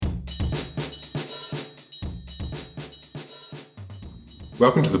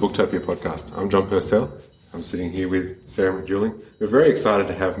Welcome to the Booktopia podcast. I'm John Purcell. I'm sitting here with Sarah McDouling. We're very excited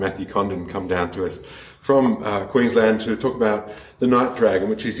to have Matthew Condon come down to us from Queensland to talk about The Night Dragon,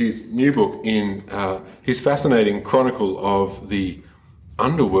 which is his new book in his fascinating chronicle of the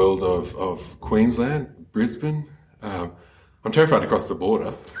underworld of Queensland, Brisbane. I'm terrified to cross the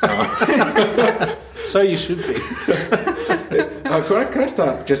border. So you should be. Can I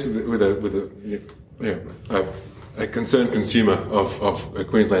start just with a concerned consumer of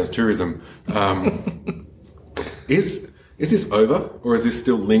Queensland's tourism? Is this over, or is this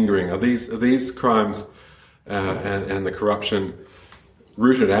still lingering? Are these crimes and the corruption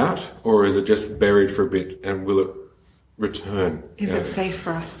rooted out, or is it just buried for a bit, and will it return? Is it safe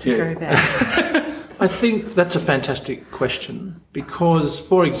for us to go there? I think that's a fantastic question because,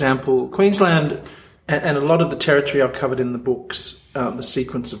 for example, Queensland and a lot of the territory I've covered in the books, the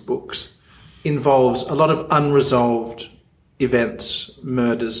sequence of books, involves a lot of unresolved events,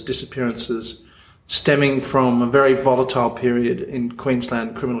 murders, disappearances, stemming from a very volatile period in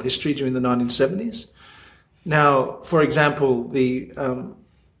Queensland criminal history during the 1970s. Now, for example,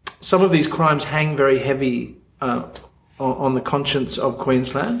 some of these crimes hang very heavy on the conscience of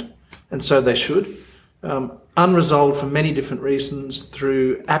Queensland, and so they should. Unresolved for many different reasons,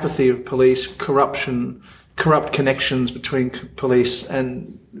 through apathy of police, corruption, corrupt connections between police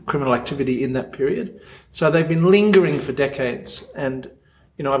and criminal activity in that period. So they've been lingering for decades, and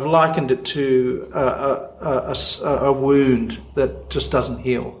I've likened it to a wound that just doesn't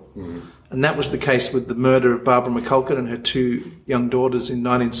heal. Mm-hmm. And that was the case with the murder of Barbara McCulkin and her two young daughters in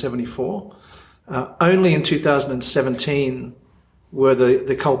 1974. Only in 2017 were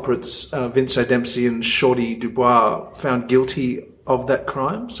the culprits, Vince Dempsey and Shorty Dubois, found guilty of that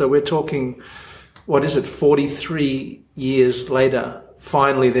crime. So we're talking, 43 years later,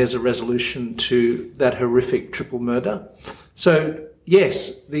 finally there's a resolution to that horrific triple murder. So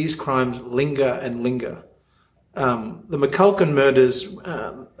yes, these crimes linger and linger. The McCulkin murders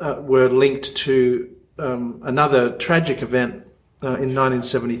were linked to another tragic event in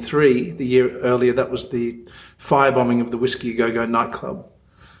 1973, the year earlier. That was the firebombing of the Whiskey A Go-Go nightclub,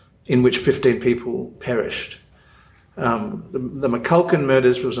 in which 15 people perished. The McCulkin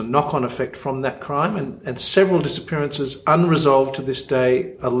murders was a knock-on effect from that crime, and several disappearances unresolved to this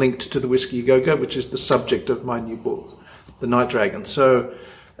day are linked to the Whiskey A Go-Go, which is the subject of my new book, The Night Dragon. So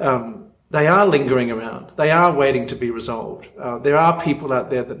they are lingering around. They are waiting to be resolved. There are people out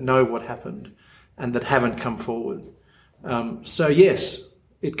there that know what happened and that haven't come forward. So yes,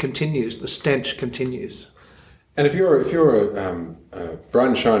 it continues. The stench continues. And if you're a bright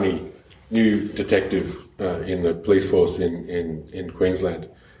and shiny new detective in the police force in Queensland,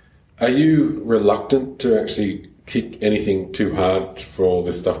 are you reluctant to actually kick anything too hard for all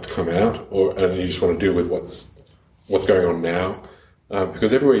this stuff to come out, and you just want to deal with what's going on now?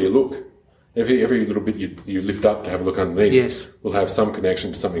 Because everywhere you look, every little bit you lift up to have a look underneath, yes, will have some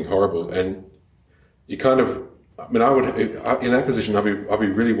connection to something horrible, and you kind of. I mean, I would, in that position, I'd be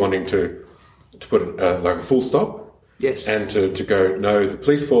really wanting to put like a full stop. Yes. And to go, no, the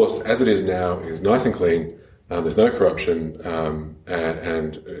police force as it is now is nice and clean. There's no corruption,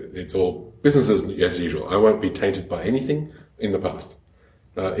 and it's all business as usual. I won't be tainted by anything in the past.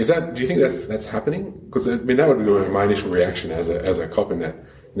 Do you think that's happening? Because I mean, that would be my initial reaction as a cop in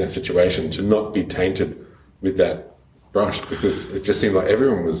that situation, to not be tainted with that brush, because it just seemed like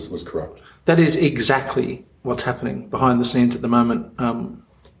everyone was corrupt. That is exactly what's happening behind the scenes at the moment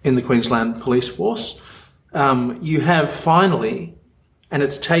in the Queensland police force. You have finally, and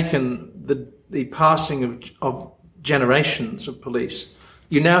it's taken the passing of generations of police,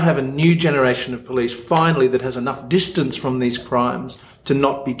 you now have a new generation of police finally that has enough distance from these crimes to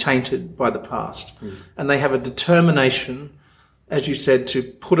not be tainted by the past. Mm. And they have a determination, as you said, to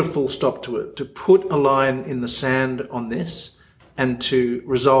put a full stop to it, to put a line in the sand on this and to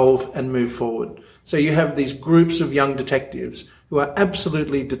resolve and move forward. So you have these groups of young detectives who are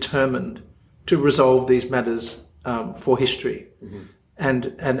absolutely determined to resolve these matters for history. Mm-hmm.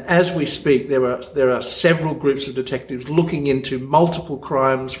 And as we speak, there are several groups of detectives looking into multiple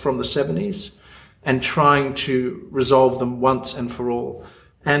crimes from the 70s and trying to resolve them once and for all.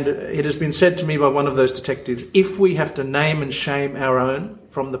 And it has been said to me by one of those detectives, if we have to name and shame our own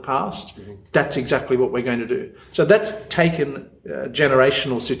from the past, mm-hmm. that's exactly what we're going to do. So that's taken a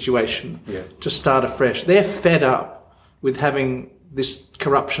generational situation to start afresh. They're fed up with having this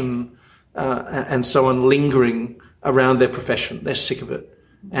corruption and so on lingering around their profession. They're sick of it.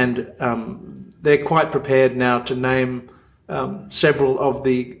 And they're quite prepared now to name several of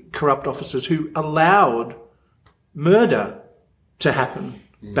the corrupt officers who allowed murder to happen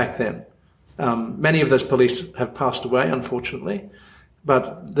back then. Many of those police have passed away, unfortunately.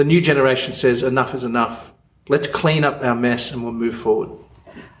 But the new generation says enough is enough. Let's clean up our mess and we'll move forward.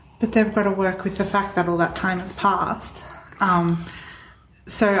 But they've got to work with the fact that all that time has passed.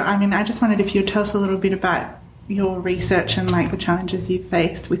 So, I mean, I just wondered if you'd tell us a little bit about your research and like the challenges you've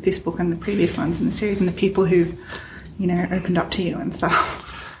faced with this book and the previous ones in the series and the people who've, you know, opened up to you and stuff.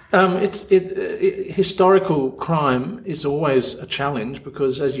 Historical crime is always a challenge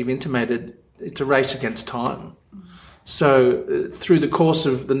because, as you've intimated, it's a race against time. So through the course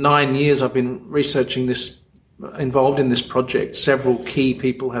of the 9 years I've been researching this, involved in this project, several key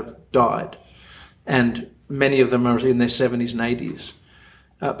people have died, and many of them are in their 70s and 80s.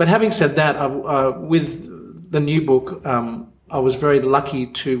 But having said that, with the new book, I was very lucky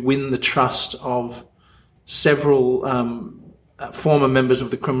to win the trust of several former members of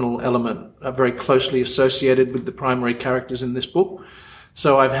the criminal element, very closely associated with the primary characters in this book.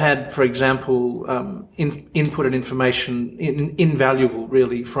 So I've had, for example, input and information, invaluable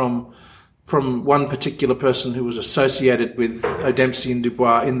really, from one particular person who was associated with O'Dempsey and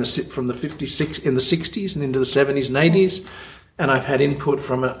Dubois from the 60s and into the 70s and 80s, and I've had input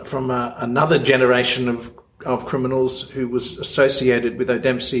from another generation of criminals who was associated with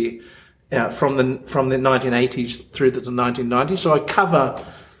O'Dempsey from the 1980s through to the 1990s. So I cover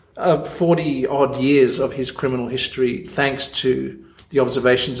 40 odd years of his criminal history, thanks to the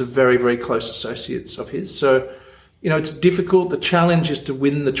observations of very, very close associates of his. So, you know, it's difficult. The challenge is to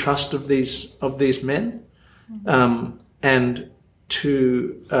win the trust of these men, and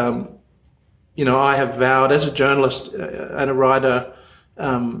to, you know, I have vowed as a journalist and a writer,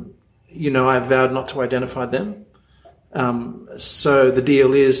 you know, I have vowed not to identify them. So the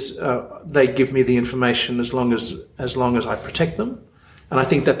deal is, they give me the information as long as I protect them, and I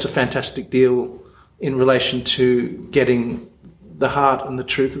think that's a fantastic deal in relation to getting the heart and the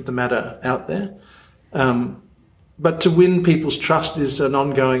truth of the matter out there. But to win people's trust is an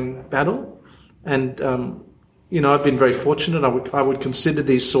ongoing battle. And, you know, I've been very fortunate. I would consider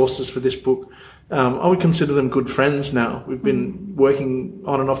these sources for this book, I would consider them good friends now. We've been working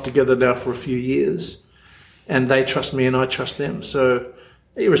on and off together now for a few years, and they trust me and I trust them. So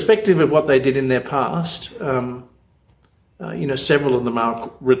irrespective of what they did in their past, you know, several of them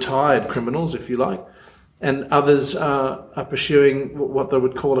are retired criminals, if you like, and others are pursuing what they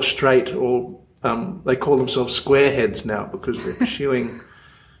would call a straight, or they call themselves squareheads now because they're pursuing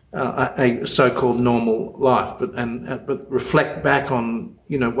a so-called normal life, but reflect back on,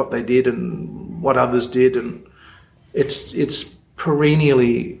 you know, what they did and what others did, and it's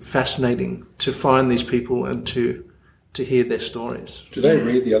perennially fascinating to find these people and to hear their stories. Do they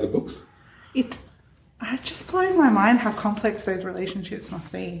read the other books? It just blows my mind how complex those relationships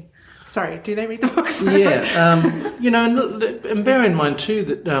must be. Sorry, do they read the books? Yeah, you know, and bear in mind too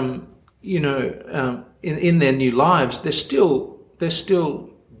that you know, in their new lives, they're still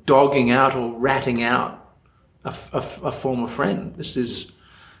dogging out or ratting out a former friend.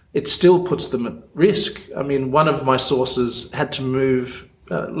 It still puts them at risk. I mean, one of my sources had to move,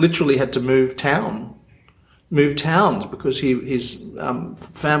 literally had to move towns because his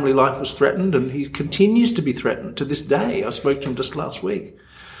family life was threatened, and he continues to be threatened to this day. I spoke to him just last week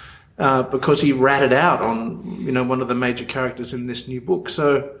because he ratted out on, you know, one of the major characters in this new book.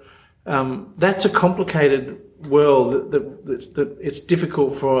 So that's a complicated world that it's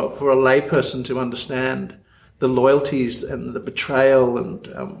difficult for a layperson to understand the loyalties and the betrayal and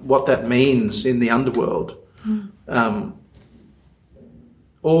what that means in the underworld.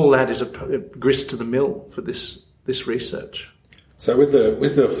 All that is a grist to the mill for this research. So with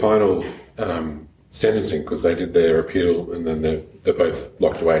the final sentencing, because they did their appeal and then they're both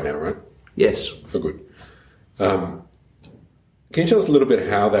locked away now, right? Yes, for good. Can you tell us a little bit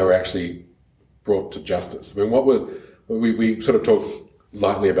how they were actually brought to justice? I mean, we sort of talked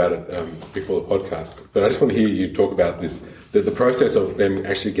lightly about it before the podcast, but I just want to hear you talk about this, the process of them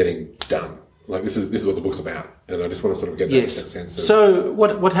actually getting done. Like this is what the book's about, and I just want to sort of get that sense of... So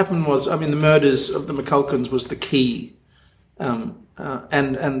what happened was, I mean, the murders of the McCulkins was the key, and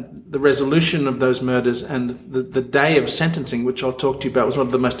the resolution of those murders and the day of sentencing, which I'll talk to you about, was one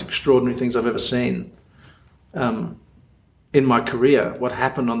of the most extraordinary things I've ever seen in my career. What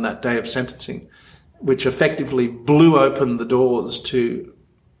happened on that day of sentencing, which effectively blew open the doors to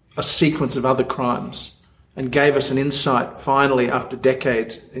a sequence of other crimes and gave us an insight, finally, after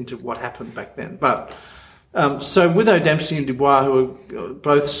decades, into what happened back then. But so with O'Dempsey and Dubois, who were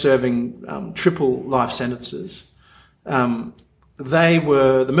both serving triple life sentences, the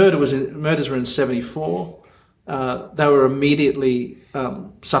murders were in 1974. They were immediately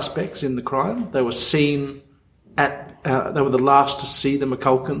suspects in the crime. They were seen they were the last to see the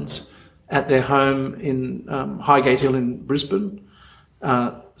McCulkins at their home in Highgate Hill in Brisbane.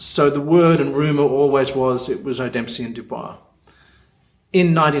 So the word and rumour always was it was O'Dempsey and Dubois.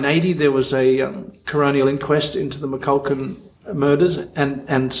 In 1980, there was a coronial inquest into the McCulkin murders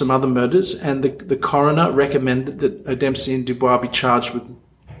and some other murders, and the coroner recommended that O'Dempsey and Dubois be charged with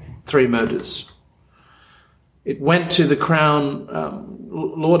 3 murders. It went to the Crown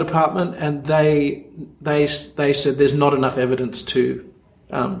Law Department, and they said there's not enough evidence to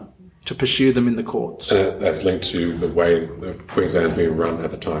pursue them in the courts. And that's linked to the way that Queensland's being run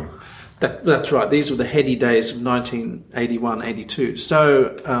at the time. That's right. These were the heady days of 1981-82.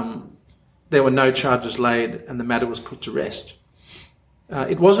 So there were no charges laid, and the matter was put to rest.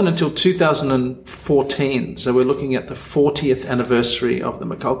 It wasn't until 2014, so we're looking at the 40th anniversary of the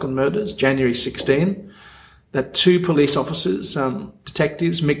McCulkin murders, January 16, that 2 police officers,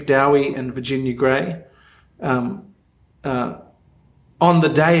 detectives, Mick Dowie and Virginia Gray, on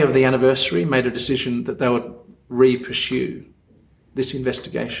the day of the anniversary, made a decision that they would re-pursue this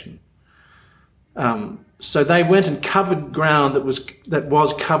investigation. So they went and covered ground that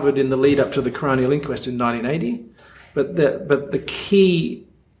was covered in the lead up to the coronial inquest in 1980, but the key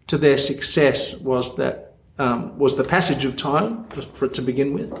to their success was the passage of time for it to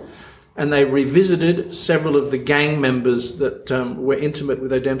begin with, and they revisited several of the gang members that were intimate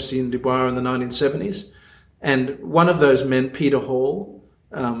with O'Dempsey and Dubois in the 1970s. And one of those men, Peter Hall,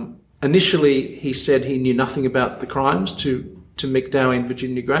 initially he said he knew nothing about the crimes to Mick Dowie and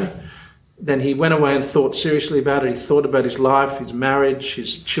Virginia Gray. Then he went away and thought seriously about it. He thought about his life, his marriage,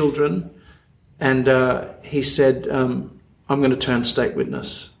 his children, and he said, I'm going to turn state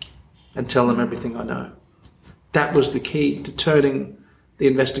witness and tell them everything I know. That was the key to turning the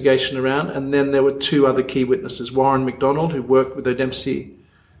investigation around. And then there were 2 other key witnesses, Warren McDonald, who worked with O'Dempsey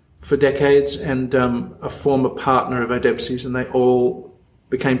for decades, and a former partner of O'Dempsey's, and they all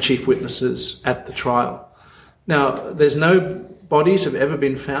became chief witnesses at the trial. Now, there's no bodies have ever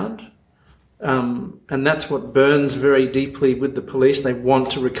been found, and that's what burns very deeply with the police. They want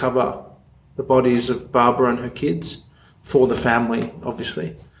to recover the bodies of Barbara and her kids for the family,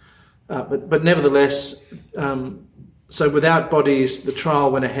 obviously. But nevertheless, so without bodies, the trial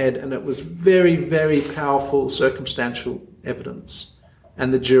went ahead, and it was very, very powerful circumstantial evidence.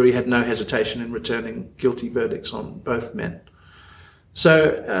 And the jury had no hesitation in returning guilty verdicts on both men.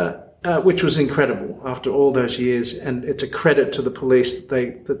 So, which was incredible after all those years, and it's a credit to the police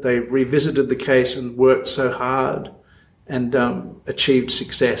that they revisited the case and worked so hard and achieved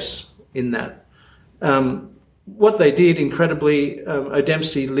success in that. What they did, incredibly,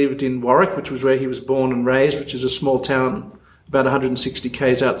 O'Dempsey lived in Warwick, which was where he was born and raised, which is a small town about 160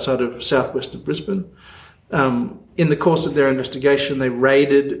 k's outside of southwest of Brisbane. In the course of their investigation, they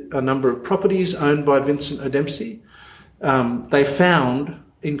raided a number of properties owned by Vincent O'Dempsey. They found,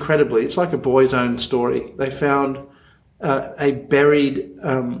 incredibly, it's like a boy's own story, they found a buried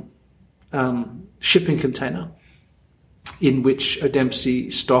shipping container in which O'Dempsey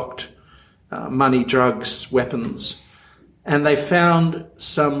stocked money, drugs, weapons. And they found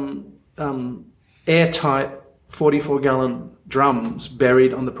some airtight 44-gallon drums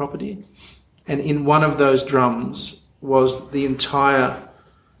buried on the property. And in one of those drums was the entire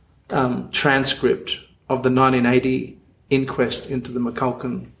transcript of the 1980 inquest into the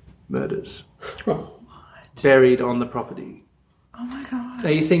McCulkin murders. Oh. Buried on the property. Oh my God. Now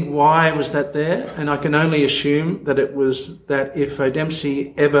you think, why was that there? And I can only assume that it was that if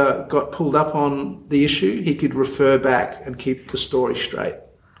O'Dempsey ever got pulled up on the issue, he could refer back and keep the story straight.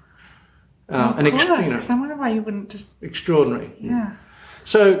 Because I wonder why you wouldn't just... Extraordinary. Yeah.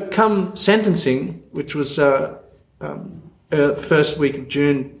 So come sentencing, which was first week of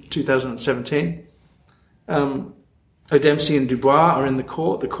June 2017, O'Dempsey and Dubois are in the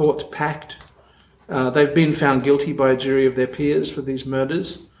court. The court's packed. They've been found guilty by a jury of their peers for these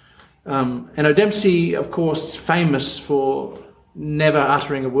murders. And O'Dempsey, of course, famous for never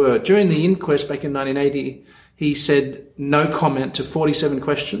uttering a word. During the inquest back in 1980, he said no comment to 47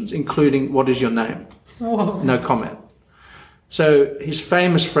 questions, including, "What is your name?" Whoa. No comment. So his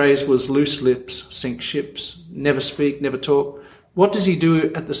famous phrase was, "Loose lips sink ships, never speak, never talk." What does he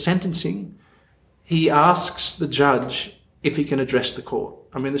do at the sentencing? He asks the judge if he can address the court.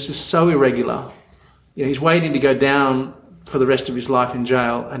 I mean, this is so irregular. You know, he's waiting to go down for the rest of his life in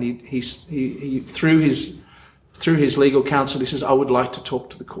jail, and he through his legal counsel, he says, "I would like to talk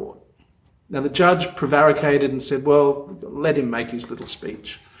to the court." Now, the judge prevaricated and said, "Well, let him make his little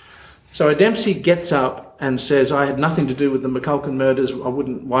speech." So O'Dempsey gets up and says, "I had nothing to do with the McCulkin murders.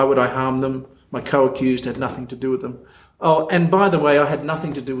 Why would I harm them? My co-accused had nothing to do with them. Oh, and by the way, I had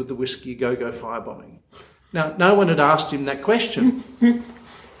nothing to do with the Whiskey Go-Go firebombing." Now, no one had asked him that question.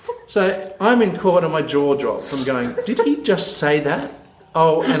 So I'm in court and my jaw dropped from going, did he just say that?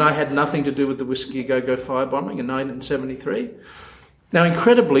 Oh, and I had nothing to do with the Whiskey A Go-Go firebombing in 1973. Now,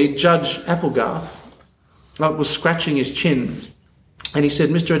 incredibly, Judge Applegarth was scratching his chin, and he said,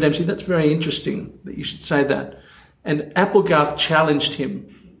 Mr. O'Dempsey, that's very interesting that you should say that. And Applegarth challenged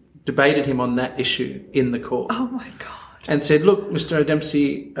him, debated him on that issue in the court. Oh, my God. And said, look, Mr.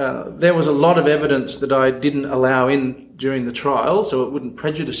 O'Dempsey, there was a lot of evidence that I didn't allow in during the trial, so it wouldn't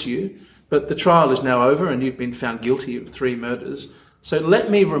prejudice you, but the trial is now over and you've been found guilty of 3 murders. So let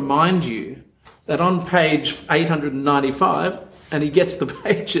me remind you that on page 895, and he gets the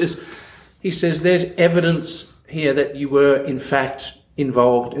pages, he says there's evidence here that you were, in fact,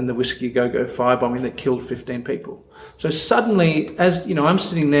 involved in the Whiskey A Go-Go firebombing that killed 15 people. So suddenly, as you know, I'm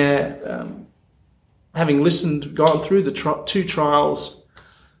sitting there, having gone through the 2 trials,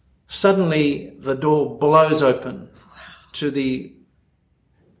 suddenly the door blows open to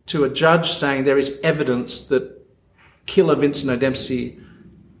a judge saying there is evidence that killer Vincent O'Dempsey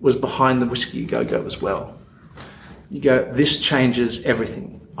was behind the Whiskey A Go-Go as well. You go, this changes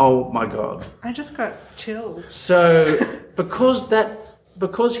everything. Oh my God. I just got chills. So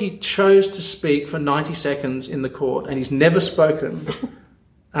because he chose to speak for 90 seconds in the court and he's never spoken,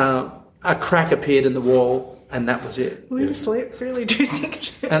 a crack appeared in the wall and that was it. Loose lips really do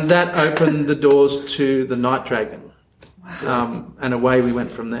sink. And that opened the doors to the Night Dragon. Wow. And away we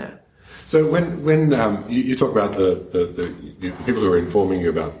went from there. So when you talk about the people who are informing you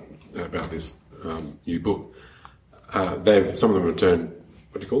about this new book, some of them have turned,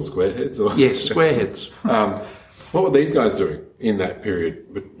 what do you call them, squareheads? Or? Yes, squareheads. What were these guys doing in that period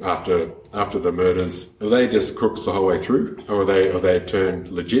after the murders? Are they just crooks the whole way through, or are they turned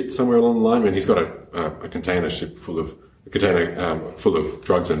legit somewhere along the line? I mean, he's got a container full of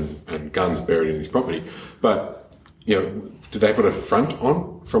drugs and guns buried in his property, but you know, did they put a front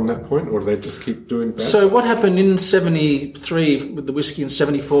on from that point, or did they just keep doing bad? So what happened in 73 with the Whiskey and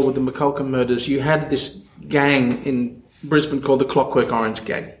 74 with the McCulkin murders, you had this gang in Brisbane called the Clockwork Orange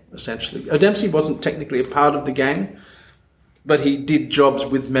Gang, essentially. O'Dempsey wasn't technically a part of the gang, but he did jobs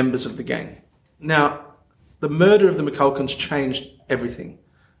with members of the gang. Now, the murder of the McCulkins changed everything.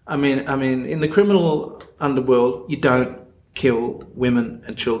 I mean, in the criminal underworld, you don't kill women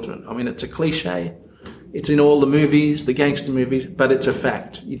and children. I mean, it's a cliche. It's in all the movies, the gangster movies, but it's a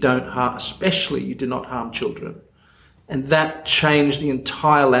fact. You don't harm, especially you do not harm children. And that changed the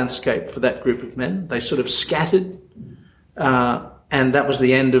entire landscape for that group of men. They sort of scattered, and that was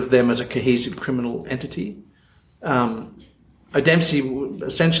the end of them as a cohesive criminal entity. O'Dempsey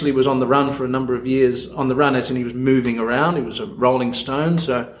essentially was on the run for a number of years, on the run as in he was moving around. He was a rolling stone,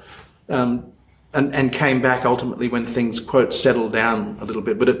 so and came back ultimately when things, quote, settled down a little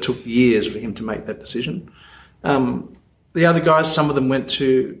bit, but it took years for him to make that decision. The other guys, some of them went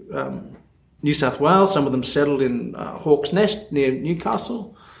to New South Wales, some of them settled in Hawke's Nest near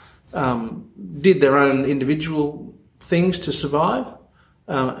Newcastle, did their own individual things to survive,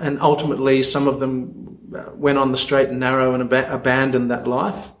 and ultimately some of them went on the straight and narrow and abandoned that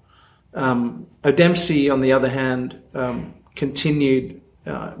life. O'Dempsey, on the other hand, continued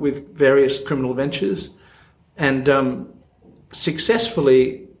with various criminal ventures and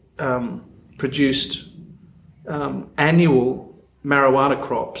successfully produced annual marijuana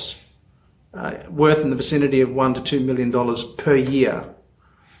crops worth in the vicinity of $1 to $2 million per year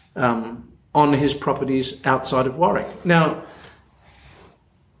on his properties outside of Warwick. Now,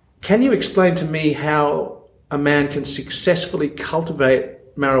 can you explain to me how a man can successfully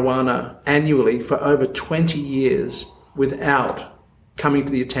cultivate marijuana annually for over 20 years without coming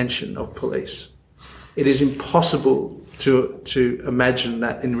to the attention of police? It is impossible to imagine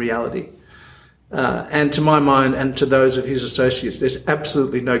that in reality. And to my mind, and to those of his associates, there's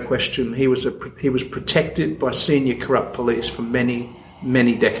absolutely no question he was protected by senior corrupt police for many,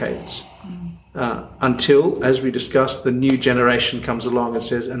 many decades. Until, as we discussed, the new generation comes along and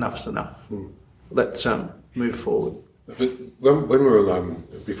says, enough's enough. Let's move forward. But when we were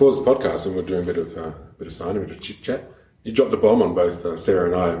before this podcast, and we were doing a bit of signing, a bit of chit chat, you dropped a bomb on both Sarah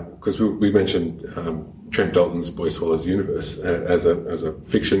and I, because we mentioned Trent Dalton's Boy Swallows Universe as a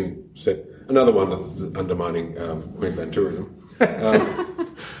fiction set. Another one that's undermining Queensland tourism.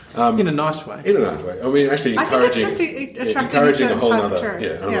 In a nice way. In a nice way. I mean, actually encouraging a whole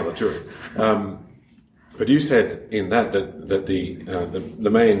other tourist. But you said in that the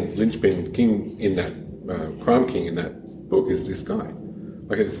main linchpin king in that crime king in that book is this guy.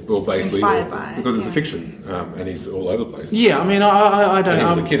 Like it's all basically because it's a fiction, and he's all over the place. Yeah, I mean, I don't. And he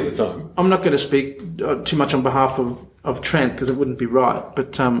was a kid at the time. I'm not going to speak too much on behalf of Trent because it wouldn't be right.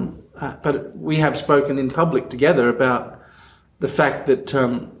 But we have spoken in public together about the fact that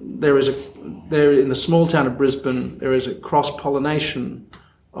there in the small town of Brisbane, there is a cross-pollination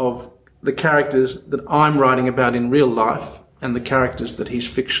of the characters that I'm writing about in real life and the characters that he's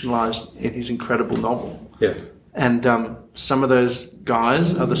fictionalized in his incredible novel. Yeah. And some of those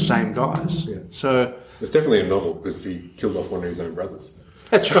guys are the same guys. Yeah. So it's definitely a novel because he killed off one of his own brothers.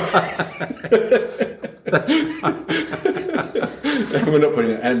 that's right. And we're not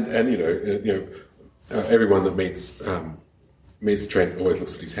putting it, and everyone that meets Trent always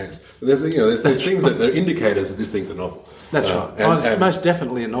looks at his hands. But there's things that are indicators that this thing's a novel. That's right. It's most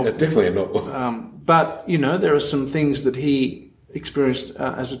definitely a novel. Definitely a novel. But there are some things that he experienced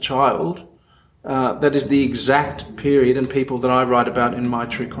as a child that is the exact period and people that I write about in my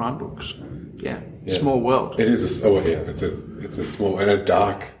true crime books. Yeah. Small world. It is. It's a small and a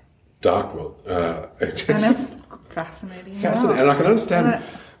dark world. Fascinating. Fascinating, and I can understand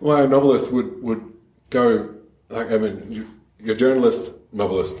why a novelist would go. You're a journalist,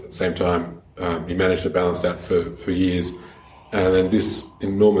 novelist at the same time. You managed to balance that for years, and then this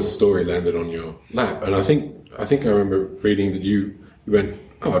enormous story landed on your lap. And I think I remember reading that you went,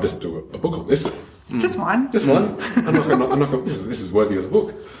 "Oh, I'll just do a book on this." Just one. Just one. I'm not gonna, this is worthy of the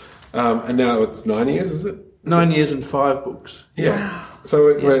book. And now it's 9 years, is it? 9 years and 5 books. Yeah. Wow.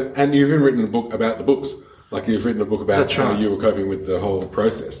 So, and you've even written a book about the books. Like you've written a book about That's how right. you were coping with the whole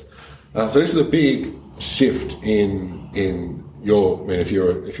process. So this is a big shift in your. I mean, if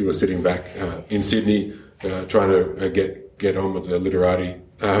you were sitting back in Sydney trying to get on with the literati,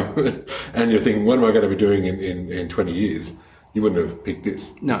 and you're thinking, what am I going to be doing in 20 years? You wouldn't have picked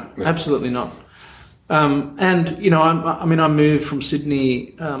this. No. Absolutely not. I moved from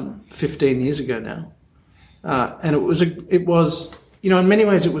Sydney 15 years ago now, and it was in many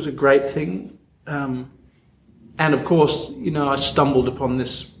ways it was a great thing. And of course, I stumbled upon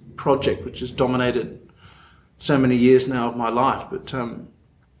this project which has dominated so many years now of my life. But,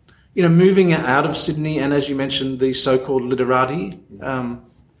 moving out of Sydney and, as you mentioned, the so-called literati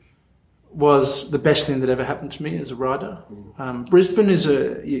was the best thing that ever happened to me as a writer. Brisbane is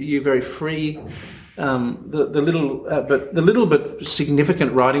you're very free. The little but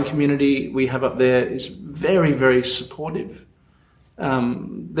significant writing community we have up there is very, very supportive.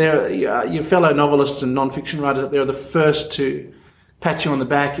 Your fellow novelists and non-fiction writers up there are the first to pat you on the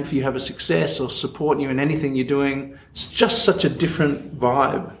back if you have a success or support you in anything you're doing. It's just such a different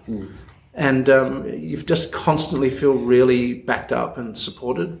vibe. And you just constantly feel really backed up and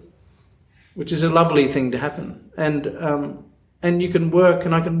supported, which is a lovely thing to happen. And you can work,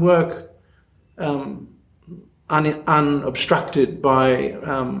 and I can work unobstructed by.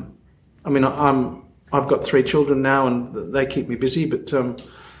 I've got 3 children now, and they keep me busy. But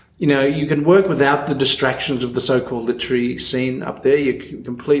you can work without the distractions of the so-called literary scene up there. You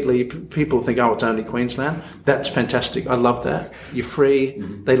completely. People think, oh, it's only Queensland. That's fantastic. I love that. You're free.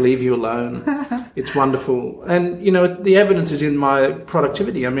 Mm-hmm. They leave you alone. It's wonderful. And the evidence is in my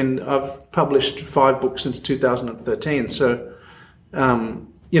productivity. I mean, I've published 5 books since 2013. So.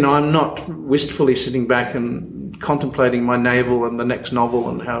 I'm not wistfully sitting back and contemplating my navel and the next novel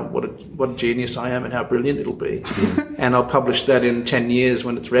and what a genius I am and how brilliant it'll be. And I'll publish that in 10 years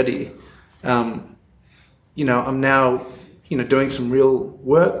when it's ready. I'm now, doing some real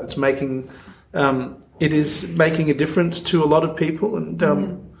work that's making a difference to a lot of people. And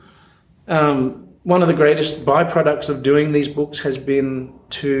one of the greatest byproducts of doing these books has been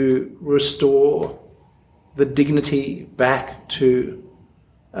to restore the dignity back to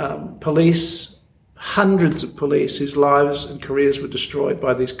police, hundreds of police whose lives and careers were destroyed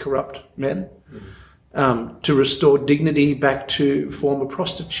by these corrupt men, to restore dignity back to former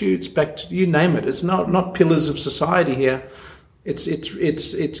prostitutes, back to, you name it. It's not pillars of society here.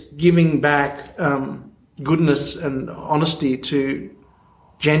 It's giving back goodness and honesty to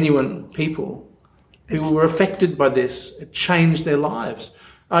genuine people who were affected by this. It changed their lives.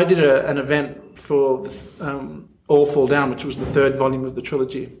 I did an event for All Fall Down, which was the 3rd volume of the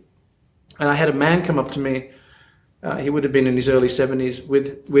trilogy. And I had a man come up to me, he would have been in his early 70s,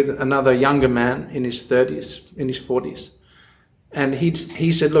 with another younger man in his 30s, in his 40s. And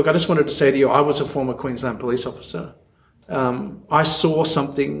he said, look, I just wanted to say to you, I was a former Queensland police officer. I saw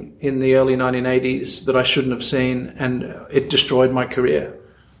something in the early 1980s that I shouldn't have seen, and it destroyed my career.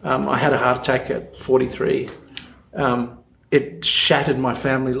 I had a heart attack at 43. It shattered my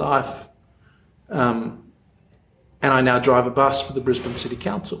family life. And I now drive a bus for the Brisbane City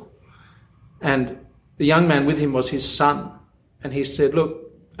Council. And the young man with him was his son. And he said,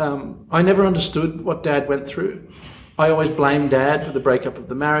 look, I never understood what Dad went through. I always blamed Dad for the breakup of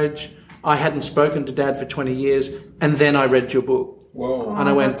the marriage. I hadn't spoken to Dad for 20 years. And then I read your book. Whoa. And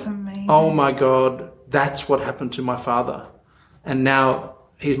I went, that's amazing. oh my God, that's what happened to my father. and now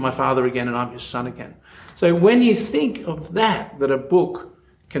he's my father again and I'm his son again. So when you think of that a book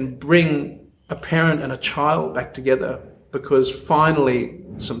can bring a parent and a child back together because finally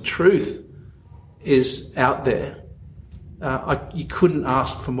some truth is out there, you couldn't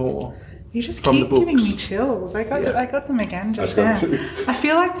ask for more. You just from keep the books. giving me chills. I got them again just I've got then. too. I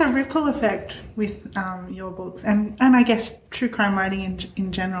feel like the ripple effect with your books and I guess true crime writing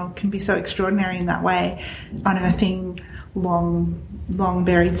in general can be so extraordinary in that way, unearthing long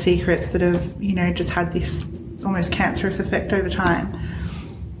buried secrets that have, just had this almost cancerous effect over time.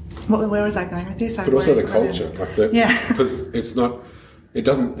 Where was I going with this? But also the culture, like that, yeah, because it's not. They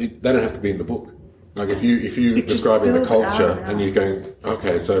don't have to be in the book. Like if you're It just describing the spills culture out, yeah. and you're going,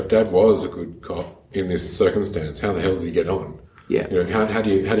 okay, so if Dad was a good cop in this circumstance, how the hell does he get on? Yeah. How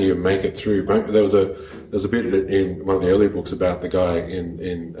do you make it through? There was a bit in one of the earlier books about the guy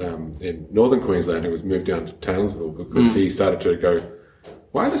in northern Queensland who was moved down to Townsville because he started to go,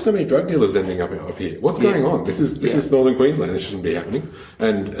 why are there so many drug dealers ending up here? What's going on? This is northern Queensland. This shouldn't be happening.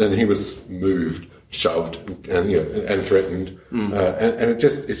 And he was moved, shoved, and threatened. And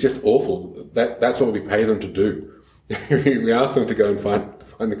it's just awful. That's what we pay them to do. We ask them to go and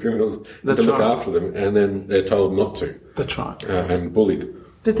find the criminals and to look after them, and then they're told not to. That's right. And bullied.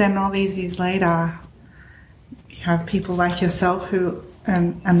 But then all these years later, you have people like yourself who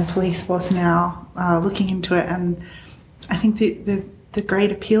and the police force now looking into it, and I think the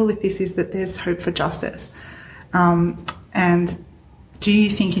great appeal with this is that there's hope for justice. And do you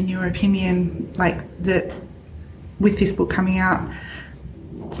think, in your opinion, like that with this book coming out,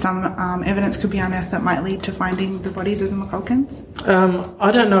 some evidence could be unearthed that might lead to finding the bodies of the McCulkins?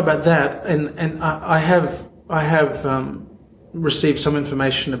 I don't know about that, and I have received some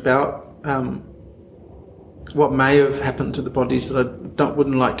information about what may have happened to the bodies that I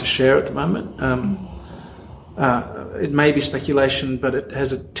wouldn't like to share at the moment. It may be speculation, but it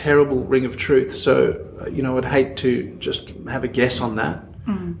has a terrible ring of truth. So, I'd hate to just have a guess on that.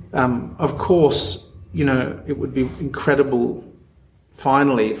 Of course, it would be incredible,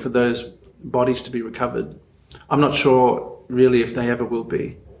 finally, for those bodies to be recovered. I'm not sure, really, if they ever will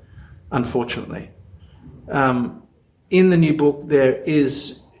be, unfortunately. In the new book, there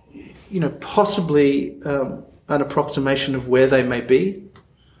is, possibly an approximation of where they may be,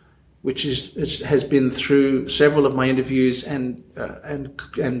 which has been through several of my interviews and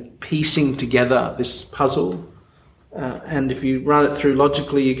piecing together this puzzle. And if you run it through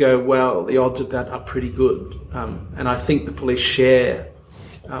logically, you go, well, the odds of that are pretty good. And I think the police share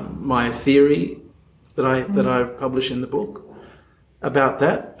my theory that I publish in the book about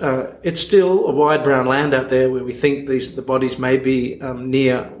that. It's still a wide brown land out there where we think the bodies may be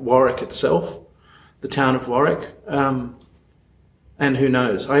near Warwick itself, the town of Warwick. And who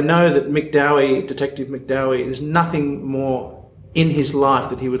knows? I know that Detective McDowey, there's nothing more in his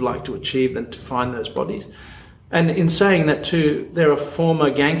life that he would like to achieve than to find those bodies. And in saying that too, there are former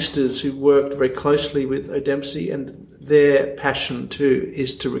gangsters who worked very closely with O'Dempsey, and their passion too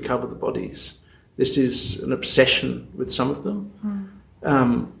is to recover the bodies. This is an obsession with some of them.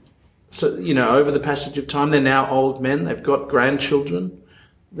 So, over the passage of time, they're now old men. They've got grandchildren.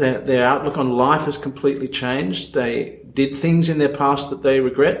 Their outlook on life has completely changed. They did things in their past that they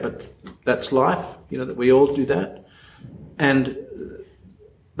regret, but that's life, that we all do that. And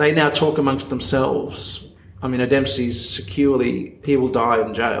they now talk amongst themselves. I mean, O'Dempsey's securely, he will die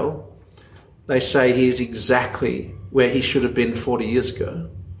in jail. They say he is exactly where he should have been 40 years ago.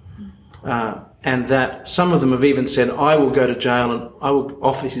 And that some of them have even said, I will go to jail and I will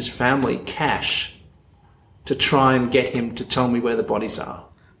offer his family cash to try and get him to tell me where the bodies are.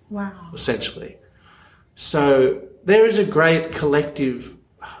 Wow. Essentially. So there is a great collective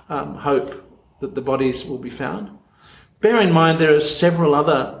hope that the bodies will be found. Bear in mind there are several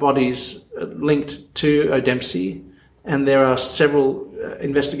other bodies linked to O'Dempsey, and there are several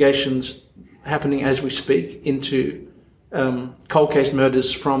investigations happening as we speak into cold case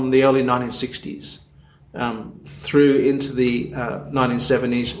murders from the early 1960s through into the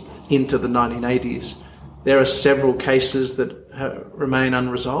 1970s, into the 1980s. There are several cases that remain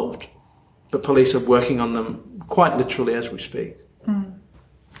unresolved, but police are working on them quite literally as we speak.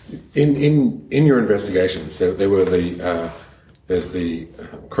 In your investigations, there were there's the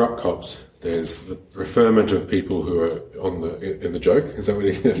corrupt cops. There's the preferment of people who are in the joke. Is that what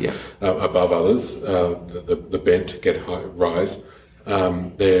it is? Yeah. Above others, the bent rise.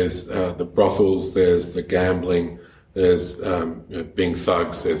 There's the brothels. There's the gambling. There's being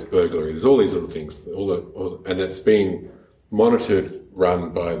thugs. There's burglary. There's all these other things. And it's being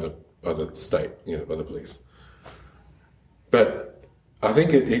run by the state, by the police. But I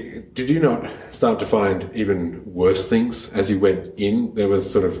think did you not start to find even worse things as you went in? There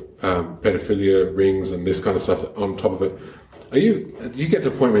was sort of pedophilia rings and this kind of stuff on top of it. Do you get to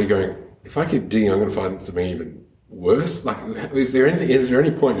the point where you're going, if I keep digging, I'm going to find something even worse? Like, is there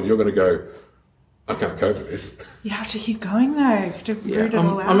any point that you're going to go, I can't cope with this? You have to keep going though, to root it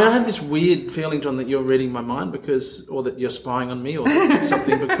all out. I mean, I have this weird feeling, John, that you're reading my mind or that you're spying on me or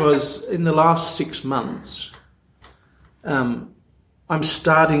something, because in the last 6 months, I'm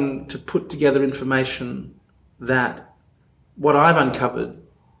starting to put together information that what I've uncovered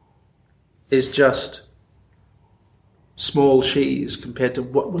is just small cheese compared to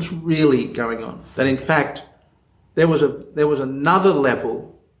what was really going on. That in fact, there was another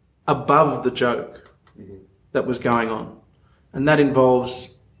level above the joke that was going on, and that involves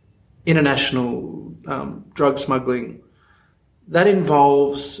international drug smuggling. That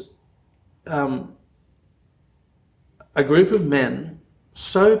involves a group of men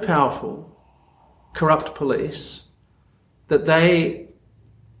so powerful, corrupt police, that they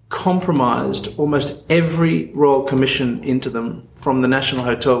compromised almost every Royal Commission into them from the National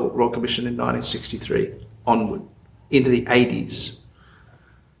Hotel Royal Commission in 1963 onward into the 80s.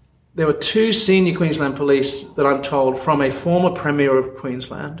 There were 2 senior Queensland police that I'm told from a former Premier of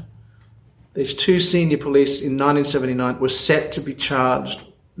Queensland. These 2 senior police in 1979 were set to be charged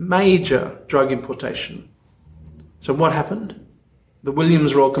major drug importation. So what happened? The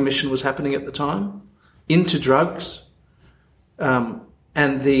Williams Royal Commission was happening at the time into drugs, and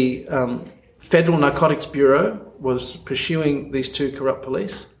the Federal Narcotics Bureau was pursuing these 2 corrupt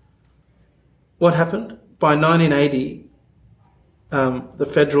police. What happened? By 1980, the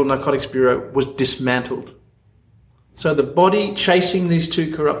Federal Narcotics Bureau was dismantled. So the body chasing these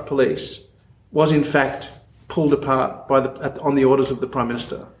 2 corrupt police was in fact pulled apart on the orders of the Prime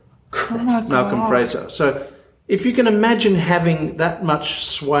Minister, Malcolm Fraser. So if you can imagine having that much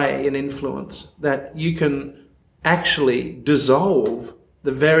sway and influence, that you can actually dissolve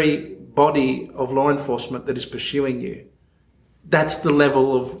the very body of law enforcement that is pursuing you, that's the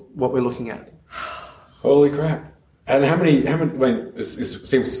level of what we're looking at. Holy crap. And how many I mean, it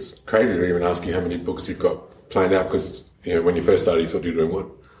seems crazy to even ask you how many books you've got planned out, because, when you first started, you thought you were doing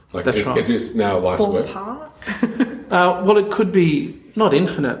one. Like, that's right. Is this now life's work? Well, it could be not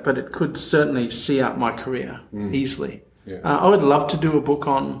infinite, but it could certainly see out my career easily. Yeah. I would love to do a book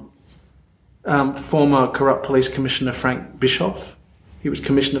on former corrupt police commissioner Frank Bischoff. He was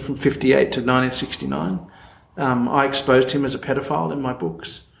commissioner from 58 to 1969. I exposed him as a pedophile in my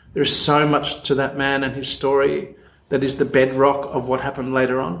books. There is so much to that man and his story that is the bedrock of what happened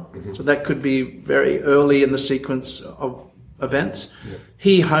later on. Mm-hmm. So that could be very early in the sequence of events. Yeah.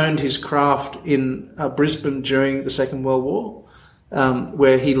 He honed his craft in Brisbane during the Second World War,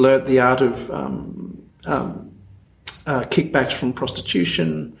 where he learnt the art of kickbacks from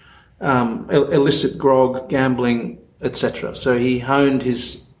prostitution, illicit grog, gambling, etc. So he honed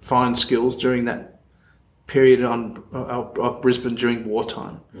his fine skills during that period of Brisbane during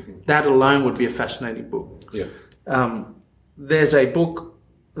wartime. Mm-hmm. That alone would be a fascinating book. Yeah. There's a book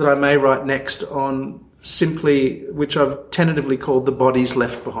that I may write next on which I've tentatively called The Bodies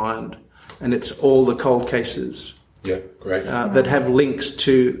Left Behind, and it's all the cold cases. Yeah, great. That have links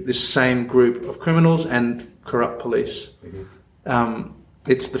to this same group of criminals and corrupt police. Mm-hmm.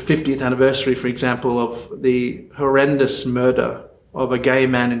 It's the 50th anniversary, for example, of the horrendous murder of a gay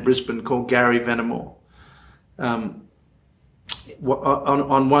man in Brisbane called Gary Venamore. On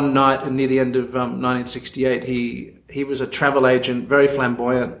one night near the end of 1968, he was a travel agent, very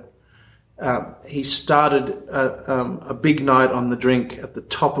flamboyant. He started a big night on the drink at the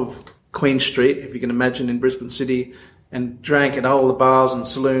top of Queen Street, if you can imagine, in Brisbane City, and drank at all the bars and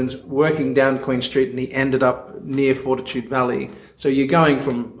saloons, working down Queen Street, and he ended up near Fortitude Valley. So you're going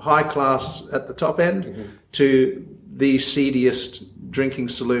from high class at the top end mm-hmm. to the seediest drinking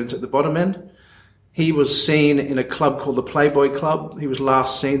saloons at the bottom end. He was seen in a club called the Playboy Club. He was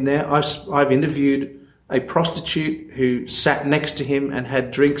last seen there. I've interviewed a prostitute who sat next to him and had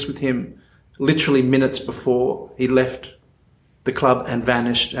drinks with him literally minutes before he left the club and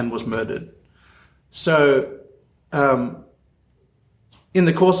vanished and was murdered. So in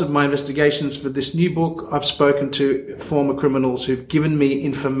the course of my investigations for this new book, I've spoken to former criminals who've given me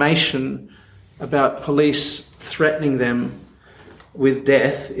information about police threatening them with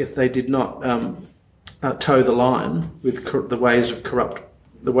death if they did not toe the line with the way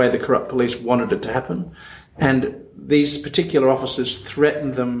the corrupt police wanted it to happen. And these particular officers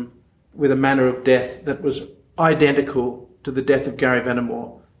threatened them with a manner of death that was identical to the death of Gary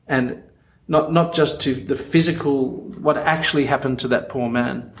Venamore, and not just to the physical, what actually happened to that poor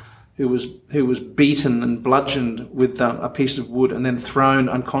man, who was beaten and bludgeoned with a piece of wood and then thrown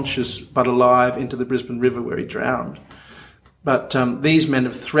unconscious but alive into the Brisbane River where he drowned. But these men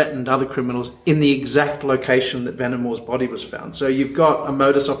have threatened other criminals in the exact location that Venamore's body was found. So you've got a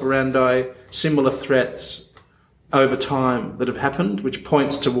modus operandi, similar threats over time that have happened, which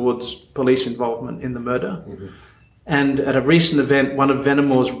points towards police involvement in the murder. Mm-hmm. And at a recent event, one of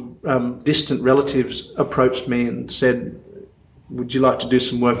Venamore's distant relatives approached me and said, would you like to do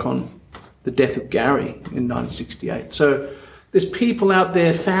some work on the death of Gary in 1968? So there's people out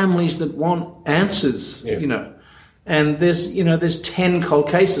there, families that want answers, you know. And there's 10 cold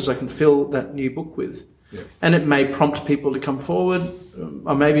cases I can fill that new book with. Yeah. And it may prompt people to come forward,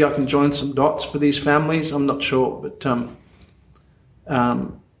 or maybe I can join some dots for these families. I'm not sure, but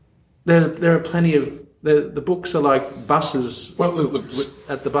there are plenty of the books are like buses. Well, look,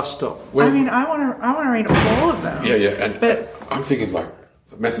 at the bus stop. I mean, I want to read all of them. Yeah, but I'm thinking like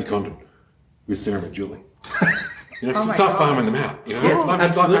Matthew Condon with Sarah McJulie. You know, start farming them out. You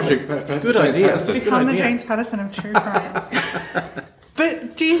know, good idea. Become the James Patterson of true crime.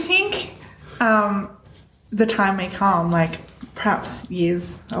 But do you think the time may come, like perhaps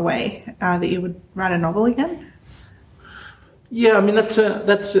years away, that you would write a novel again? Yeah, I mean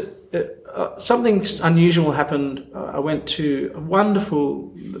that's something unusual happened. I went to a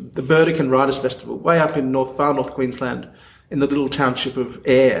wonderful the Burdekin Writers Festival way up in far north Queensland, in the little township of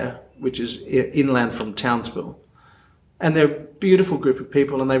Ayr, which is inland from Townsville. And they're a beautiful group of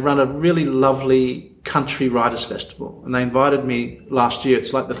people, and they run a really lovely country writers festival. And they invited me last year.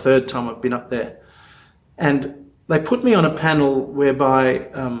 It's like the third time I've been up there. And they put me on a panel whereby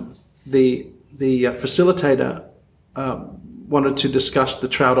the facilitator wanted to discuss The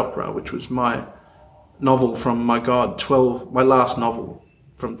Trout Opera, which was my novel from, my last novel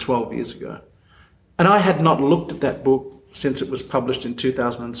from 12 years ago. And I had not looked at that book since it was published in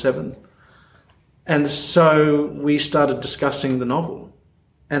 2007. And so we started discussing the novel,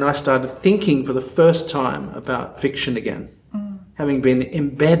 and I started thinking for the first time about fiction again, having been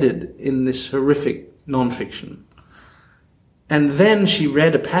embedded in this horrific non-fiction. And then she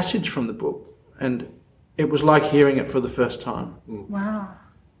read a passage from the book, and it was like hearing it for the first time. Wow.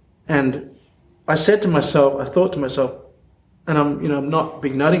 And I thought to myself, and I'm not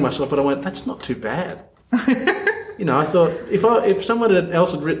big noting myself, but I went, that's not too bad. You know, I thought if someone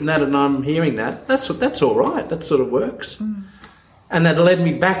else had written that and I'm hearing that, that's all right. That sort of works. Mm. And that led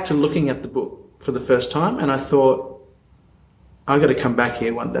me back to looking at the book for the first time, and I thought, I got to come back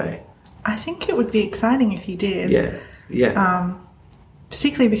here one day. I think it would be exciting if you did. Yeah.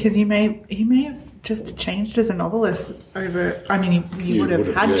 Particularly because you may have just changed as a novelist over. I mean, you would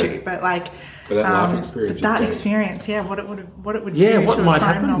have had to, but like. But that life experience. What it would do what to might a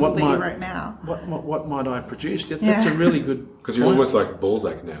crime happen? novel What that might, you wrote now? What might I produce? That's a really good. Because you're almost like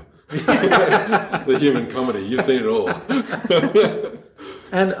Balzac now. The human comedy. You've seen it all.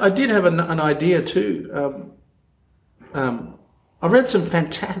 And I did have an idea too. I read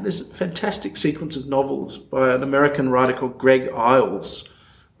there's a fantastic sequence of novels by an American writer called Greg Iles,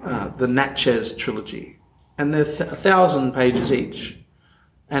 the Natchez trilogy, and they're 1,000 pages each.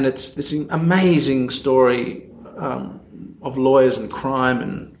 And it's this amazing story of lawyers and crime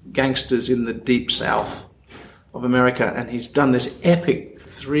and gangsters in the deep south of America. And he's done this epic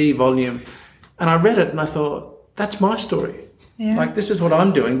 3-volume. And I read it and I thought, that's my story. Yeah. Like, this is what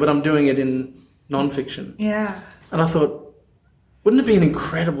I'm doing, but I'm doing it in non-fiction. Yeah. And I thought, wouldn't it be an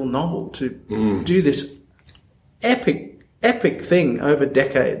incredible novel to do this epic thing over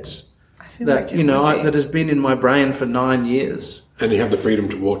decades that, that has been in my brain for 9 years? And you have the freedom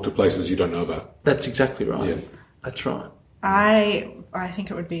to walk to places you don't know about. That's exactly right. Yeah. That's right. I think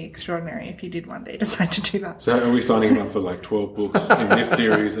it would be extraordinary if you did one day decide to do that. So are we signing up for like 12 books in this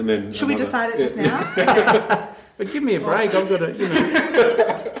series and then... Should we decide it just now? But give me a break. I've got to,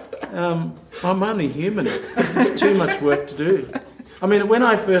 I'm only human. There's too much work to do. I mean, when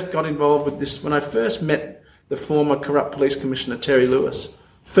I first got involved with this, when I first met the former corrupt police commissioner, Terry Lewis,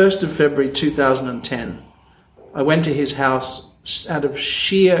 1st of February 2010, I went to his house out of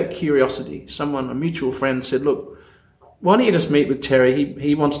sheer curiosity. A mutual friend said, look, why don't you just meet with Terry?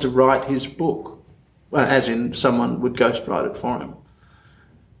 He wants to write his book. Well, as in someone would ghostwrite it for him.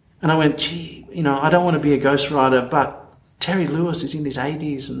 And I went, gee, I don't want to be a ghostwriter, but Terry Lewis is in his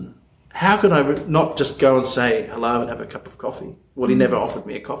 80s, and how could I not just go and say hello and have a cup of coffee? Well, he never offered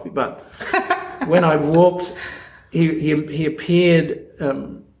me a coffee, but when I walked, he appeared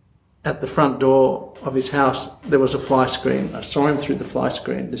at the front door of his house. There was a fly screen. I saw him through the fly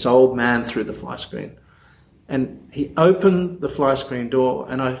screen, this old man through the fly screen. And he opened the fly screen door,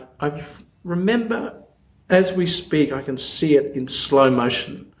 and I remember, as we speak, I can see it in slow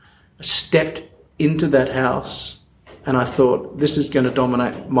motion. stepped into that house and I thought, this is going to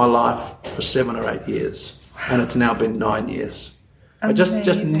dominate my life for 7 or 8 years. And it's now been 9 years. I just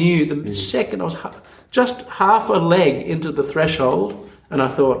knew the second I was just half a leg into the threshold, and I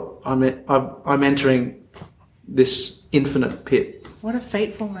thought, I'm entering this infinite pit. What a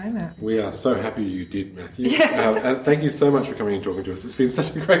fateful moment. We are so happy you did, Matthew. And thank you so much for coming and talking to us. It's been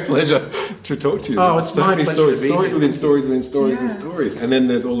such a great pleasure to talk to you. Oh, it's my pleasure. Stories within stories within stories and stories. And then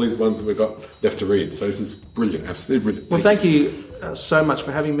there's all these ones that we've got left to read. So this is brilliant, absolutely brilliant. Well, thank you so much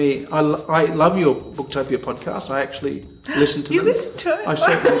for having me. I love your Booktopia podcast. I actually listen to them. You listen to it? I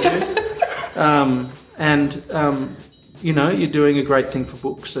certainly do. You're doing a great thing for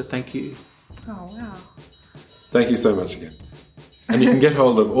books, so thank you. Oh, wow. Thank you so much again. And you can get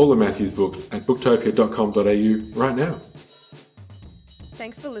hold of all of Matthew's books at booktopia.com.au right now.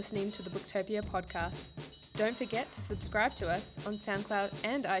 Thanks for listening to the Booktopia podcast. Don't forget to subscribe to us on SoundCloud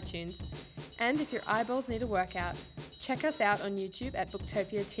and iTunes. And if your eyeballs need a workout, check us out on YouTube at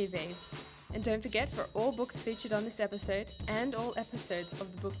Booktopia TV. And don't forget, for all books featured on this episode and all episodes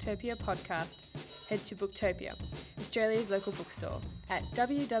of the Booktopia podcast, head to Booktopia, Australia's local bookstore, at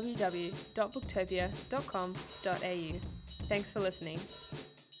www.booktopia.com.au. Thanks for listening.